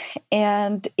Decathlon,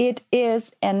 and it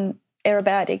is an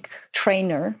aerobatic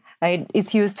trainer.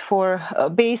 It's used for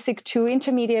basic to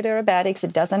intermediate aerobatics.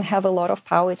 It doesn't have a lot of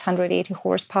power. It's 180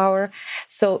 horsepower.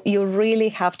 So you really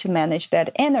have to manage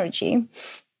that energy.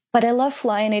 But I love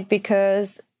flying it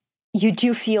because you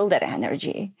do feel that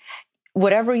energy.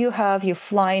 Whatever you have, you're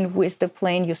flying with the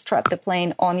plane, you strap the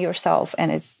plane on yourself,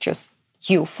 and it's just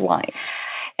you flying.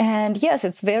 And yes,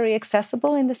 it's very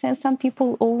accessible in the sense some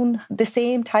people own the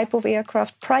same type of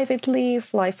aircraft privately,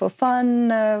 fly for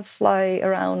fun, fly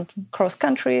around cross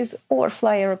countries, or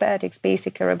fly aerobatics,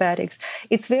 basic aerobatics.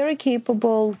 It's very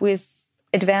capable with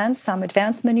some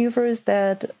advanced maneuvers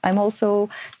that I'm also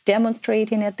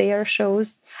demonstrating at the air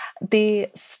shows. The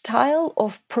style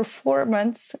of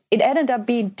performance, it ended up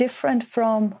being different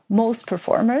from most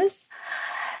performers.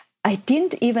 I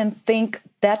didn't even think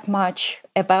that much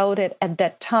about it at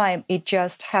that time. It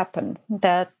just happened.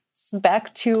 That's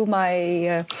back to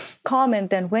my comment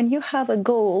that when you have a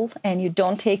goal and you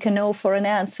don't take a no for an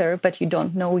answer, but you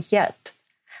don't know yet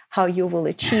how you will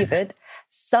achieve it,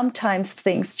 sometimes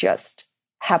things just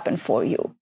happen for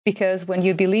you. Because when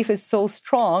your belief is so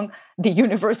strong, the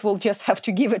universe will just have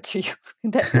to give it to you.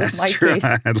 That was my case.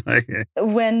 I like it.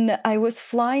 When I was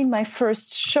flying my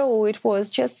first show, it was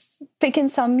just picking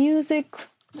some music,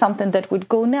 something that would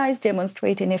go nice,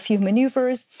 demonstrating a few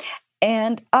maneuvers.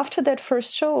 And after that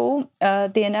first show,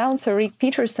 the announcer, Rick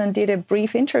Peterson, did a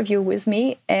brief interview with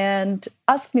me and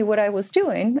asked me what I was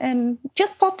doing, and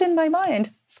just popped in my mind,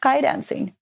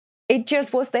 skydancing. It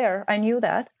just was there. I knew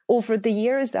that. Over the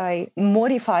years, I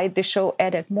modified the show,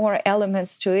 added more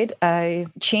elements to it. I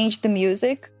changed the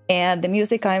music, and the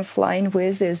music I'm flying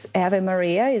with is Ave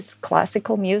Maria, is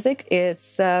classical music.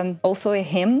 It's also a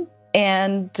hymn.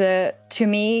 And to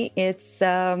me, it's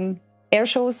air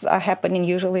shows are happening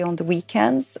usually on the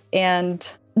weekends. And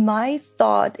my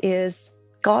thought is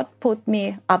God put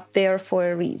me up there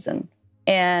for a reason.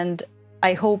 And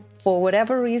I hope for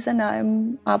whatever reason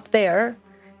I'm up there,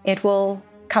 it will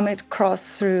come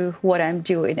across through what I'm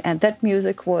doing. And that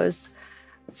music was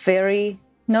very,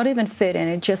 not even fitting.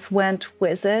 It just went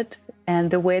with it.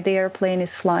 And the way the airplane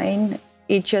is flying,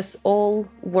 it just all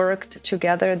worked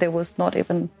together. There was not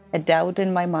even a doubt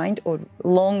in my mind or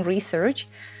long research.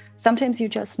 Sometimes you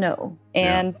just know.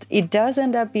 And it does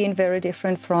end up being very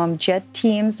different from jet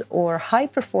teams or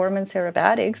high-performance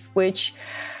aerobatics, which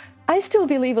I still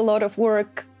believe a lot of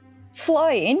work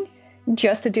flying,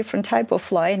 just a different type of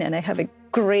flying. And I have a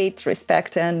great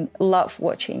respect and love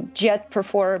watching jet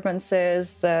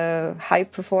performances,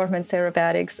 high-performance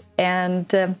aerobatics, and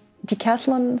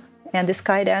decathlon and the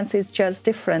skydance is just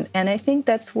different. And I think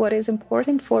that's what is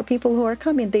important for people who are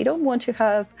coming. They don't want to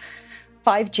have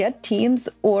 5 jet teams,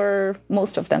 or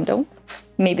most of them don't.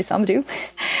 Maybe some do.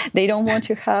 They don't want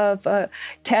to have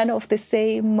 10 of the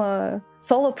same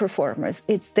solo performers.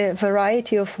 It's the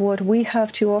variety of what we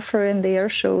have to offer in the air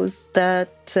shows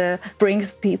that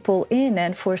brings people in.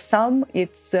 And for some,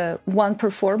 it's one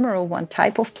performer or one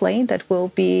type of plane that will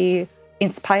be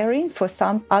inspiring. For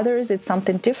some others, it's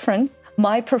something different.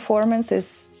 My performance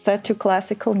is set to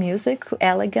classical music,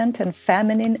 elegant and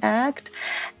feminine act.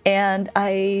 And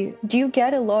I do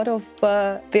get a lot of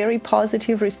very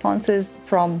positive responses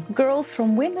from girls,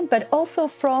 from women, but also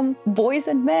from boys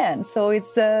and men. So it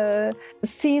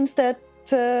seems that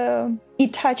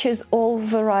it touches all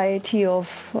variety of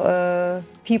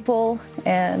people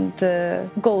and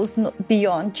goes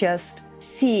beyond just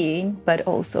seeing, but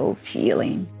also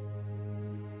feeling.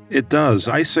 It does.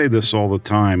 I say this all the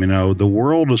time. The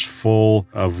world is full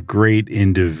of great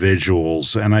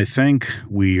individuals, and I think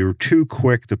we are too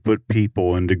quick to put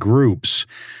people into groups.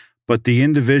 But the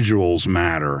individuals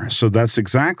matter. So that's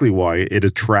exactly why it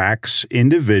attracts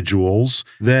individuals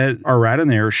that are at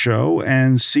an air show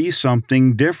and see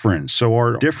something different. So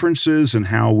our differences in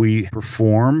how we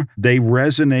perform, they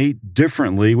resonate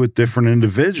differently with different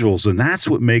individuals. And that's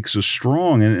what makes us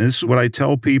strong. And this is what I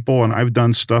tell people. And I've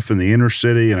done stuff in the inner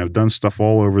city and I've done stuff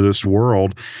all over this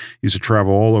world. Used to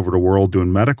travel all over the world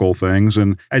doing medical things.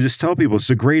 And I just tell people it's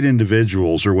the great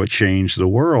individuals are what change the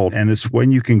world. And it's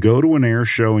when you can go to an air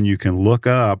show and you can look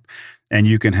up and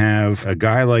you can have a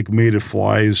guy like me that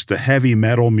flies to heavy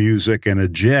metal music and a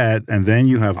jet, and then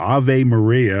you have Ave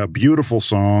Maria, beautiful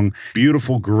song,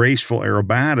 beautiful, graceful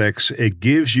aerobatics. It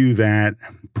gives you that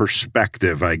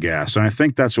perspective, I guess. And I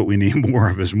think that's what we need more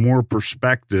of, is more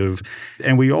perspective.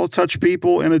 And we all touch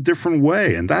people in a different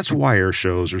way. And that's why air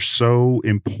shows are so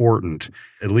important,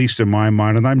 at least in my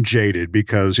mind. And I'm jaded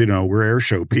because, we're air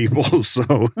show people.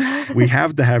 So we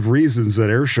have to have reasons that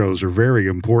air shows are very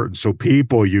important. So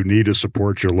people, you need to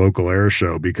support your local air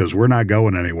show because we're not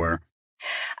going anywhere.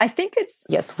 I think it's,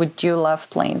 yes, would you love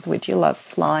planes? Would you love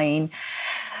flying?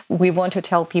 We want to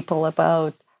tell people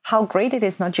about how great it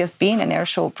is not just being an air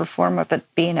show performer, but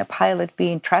being a pilot,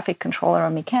 being traffic controller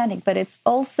or mechanic, but it's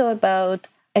also about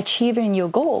achieving your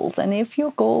goals. And if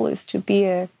your goal is to be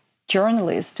a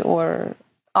journalist or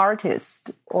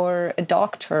artist or a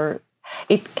doctor,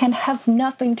 it can have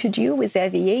nothing to do with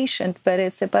aviation, but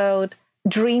it's about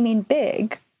dreaming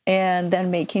big and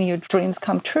then making your dreams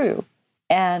come true.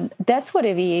 And that's what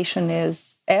aviation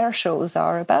is, air shows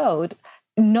are about,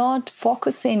 not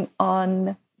focusing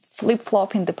on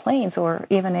flip-flopping the planes or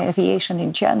even aviation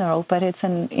in general, but it's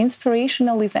an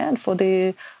inspirational event for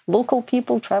the local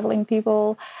people, traveling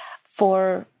people,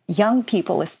 for young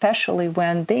people, especially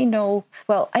when they know,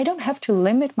 well, I don't have to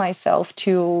limit myself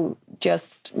to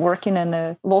just working in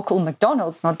a local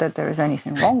McDonald's, not that there is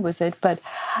anything wrong with it, but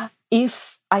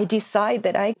if I decide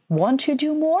that I want to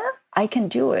do more, I can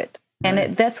do it.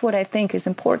 And that's what I think is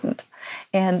important.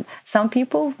 And some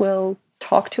people will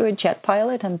talk to a jet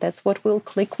pilot and that's what will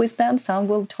click with them. Some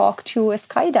will talk to a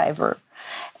skydiver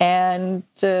and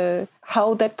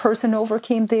how that person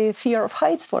overcame the fear of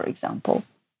heights, for example.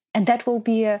 And that will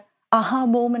be a aha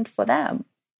moment for them.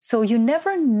 So you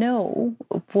never know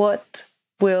what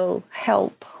will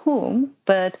help whom,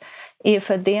 but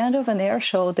if at the end of an air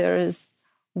show there is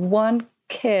one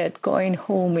kid going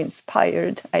home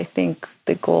inspired, I think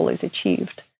the goal is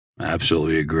achieved.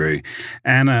 Absolutely agree.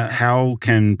 Anna, how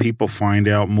can people find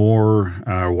out more,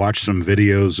 watch some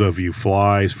videos of you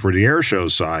fly for the air show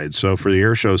side? So for the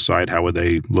air show side, how would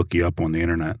they look you up on the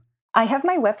internet? I have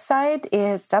my website.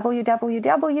 It's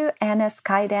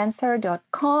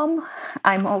www.annaskydancer.com.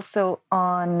 I'm also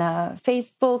on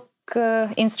Facebook,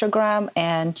 Instagram,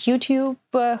 and YouTube.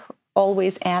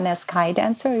 Always Anna Sky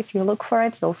Dancer. If you look for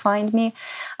it, you'll find me.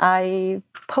 I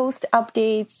post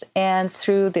updates, and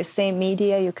through the same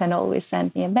media, you can always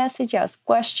send me a message, ask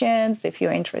questions. If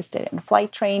you're interested in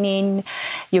flight training,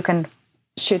 you can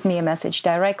shoot me a message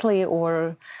directly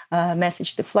or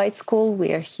message the flight school.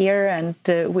 We are here, and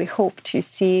we hope to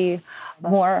see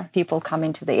more people come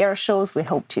into the air shows. We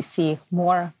hope to see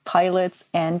more pilots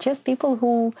and just people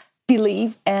who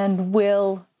believe and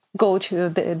will go to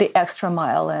the extra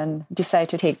mile and decide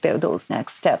to take those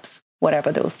next steps,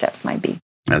 whatever those steps might be.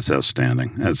 That's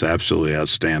outstanding. That's absolutely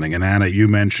outstanding. And Anna, you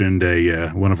mentioned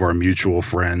one of our mutual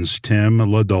friends, Tim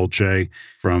LaDolce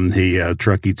from the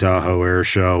Truckee Tahoe Air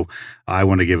Show. I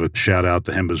want to give a shout out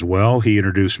to him as well. He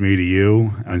introduced me to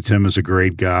you, and Tim is a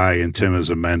great guy, and Tim is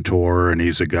a mentor, and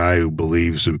he's a guy who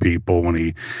believes in people.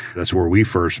 That's where we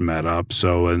first met up.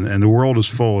 So, and the world is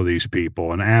full of these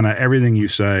people. And Anna, everything you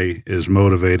say has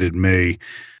motivated me.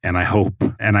 And I hope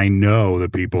and I know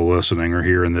that people listening are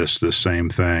hearing this same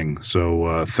thing.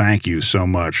 So thank you so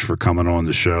much for coming on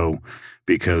the show,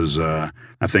 because I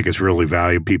think it's really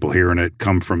valuable. People hearing it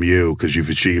come from you because you've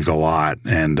achieved a lot.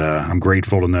 And I'm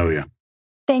grateful to know you.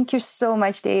 Thank you so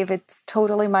much, Dave. It's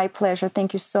totally my pleasure.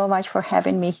 Thank you so much for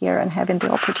having me here and having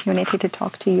the opportunity to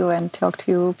talk to you and talk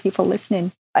to people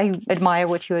listening. I admire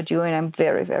what you are doing. I'm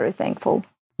very, very thankful.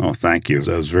 Oh, thank you.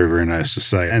 That was very, very nice to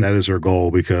say. And that is our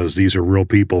goal, because these are real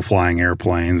people flying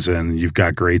airplanes, and you've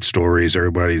got great stories.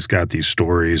 Everybody's got these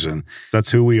stories, and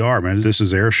that's who we are, man. This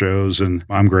is air shows, and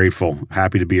I'm grateful.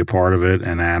 Happy to be a part of it.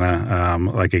 And Anna,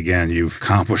 again, you've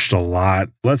accomplished a lot.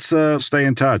 Let's stay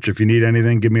in touch. If you need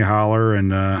anything, give me a holler,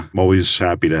 and I'm always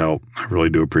happy to help. I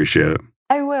really do appreciate it.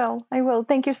 I will.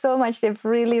 Thank you so much, Dave.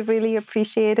 Really, really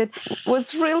appreciate it. It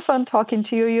was real fun talking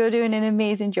to you. You're doing an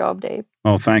amazing job, Dave.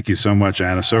 Oh, thank you so much,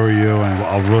 Anna. So are you, and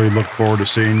I'll really look forward to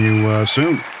seeing you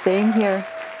soon. Same here.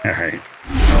 All right.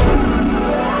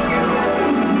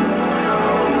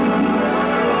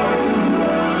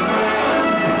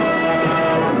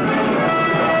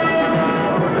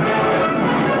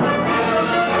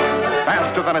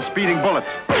 Faster than a speeding bullet.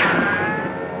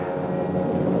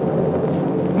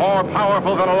 More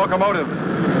powerful than a locomotive.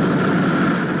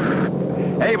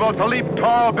 Able to leap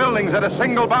tall buildings at a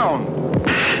single bound.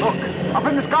 Look, up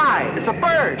in the sky, it's a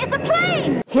bird. It's a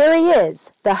plane! Here he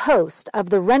is, the host of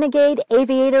the Renegade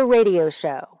Aviator Radio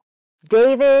Show,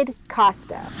 David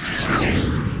Costa.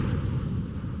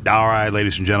 All right,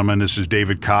 ladies and gentlemen, this is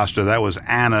David Costa. That was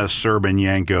Anna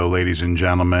Serbinenko, ladies and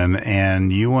gentlemen.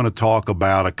 And you want to talk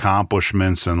about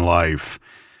accomplishments in life.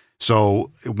 So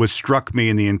what struck me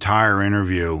in the entire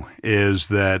interview is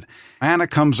that Anna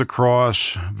comes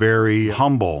across very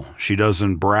humble. She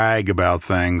doesn't brag about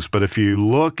things, but if you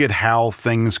look at how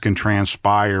things can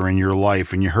transpire in your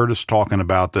life, and you heard us talking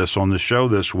about this on the show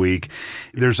this week,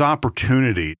 there's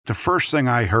opportunity. The first thing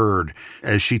I heard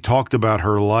as she talked about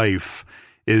her life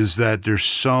is that there's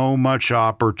so much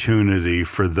opportunity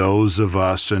for those of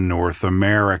us in North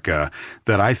America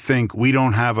that I think we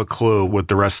don't have a clue what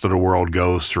the rest of the world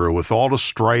goes through. With all the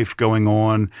strife going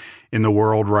on in the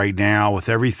world right now, with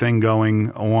everything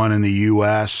going on in the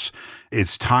U.S.,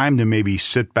 it's time to maybe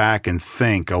sit back and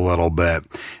think a little bit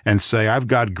and say, I've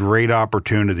got great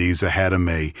opportunities ahead of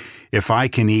me. If I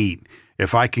can eat,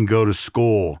 if I can go to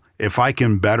school, if I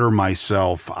can better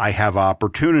myself, I have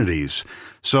opportunities.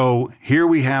 So here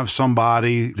we have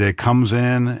somebody that comes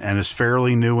in and is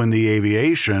fairly new in the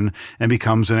aviation and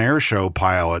becomes an airshow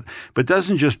pilot, but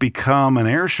doesn't just become an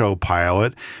airshow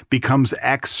pilot, becomes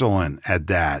excellent at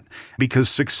that, because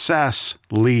success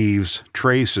leaves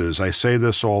traces. I say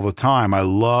this all the time. I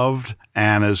loved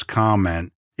Anna's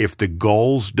comment. If the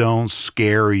goals don't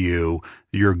scare you,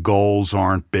 your goals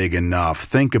aren't big enough.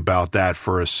 Think about that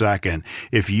for a second.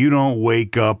 If you don't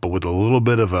wake up with a little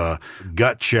bit of a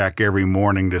gut check every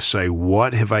morning to say,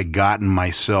 what have I gotten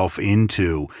myself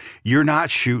into? You're not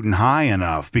shooting high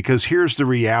enough, because here's the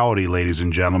reality, ladies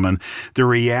and gentlemen. The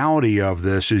reality of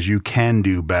this is you can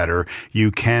do better.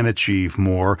 You can achieve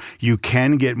more. You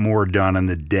can get more done in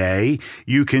the day.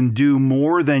 You can do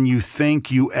more than you think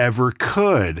you ever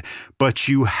could, but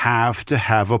you have to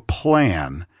have a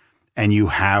plan. And you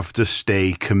have to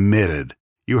stay committed.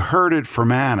 You heard it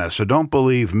from Anna, so don't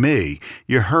believe me.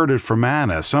 You heard it from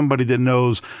Anna, somebody that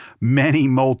knows many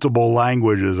multiple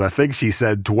languages. I think she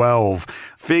said 12.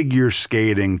 Figure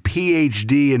skating,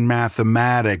 PhD in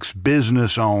mathematics,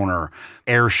 business owner,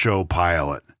 airshow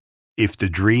pilot. If the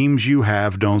dreams you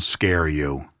have don't scare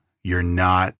you, you're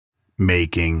not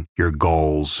making your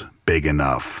goals big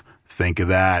enough. Think of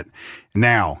that.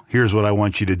 Now, here's what I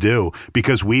want you to do,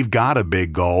 because we've got a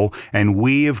big goal and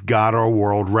we have got our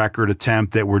world record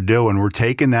attempt that we're doing. We're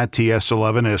taking that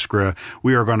TS11 Iskra.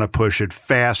 We are going to push it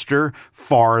faster,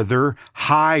 farther,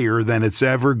 higher than it's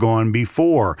ever gone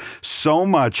before. So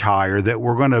much higher that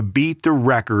we're going to beat the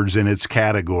records in its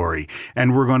category.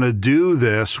 And we're going to do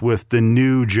this with the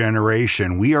new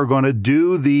generation. We are going to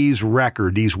do these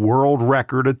world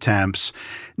record attempts,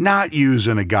 not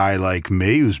using a guy like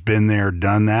me who's been there,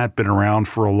 done that, been around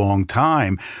for a long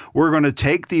time. We're going to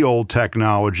take the old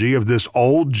technology of this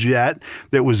old jet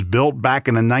that was built back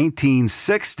in the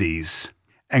 1960s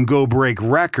and go break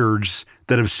records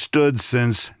that have stood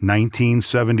since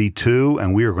 1972,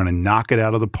 and we are going to knock it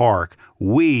out of the park.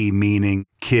 We, meaning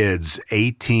kids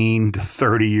 18 to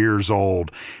 30 years old.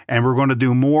 And we're going to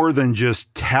do more than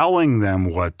just telling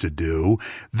them what to do.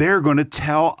 They're going to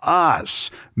tell us,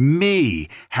 me,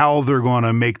 how they're going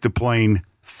to make the plane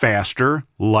faster,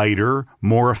 lighter,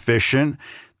 more efficient.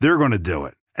 They're going to do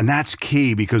it. And that's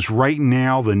key, because right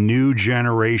now the new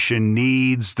generation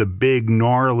needs the big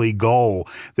gnarly goal.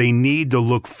 They need to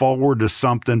look forward to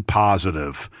something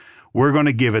positive. We're going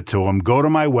to give it to them. Go to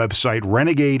my website,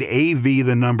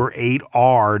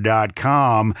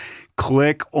 renegadeav8r.com.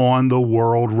 Click on the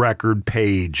world record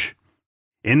page.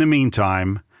 In the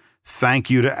meantime, thank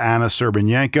you to Anna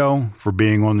Serbinenko for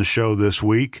being on the show this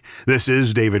week. This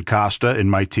is David Costa in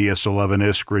my TS11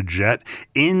 Iskra jet,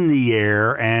 in the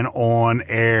air and on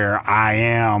air. I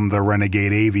am the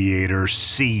Renegade Aviator.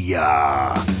 See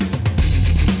ya.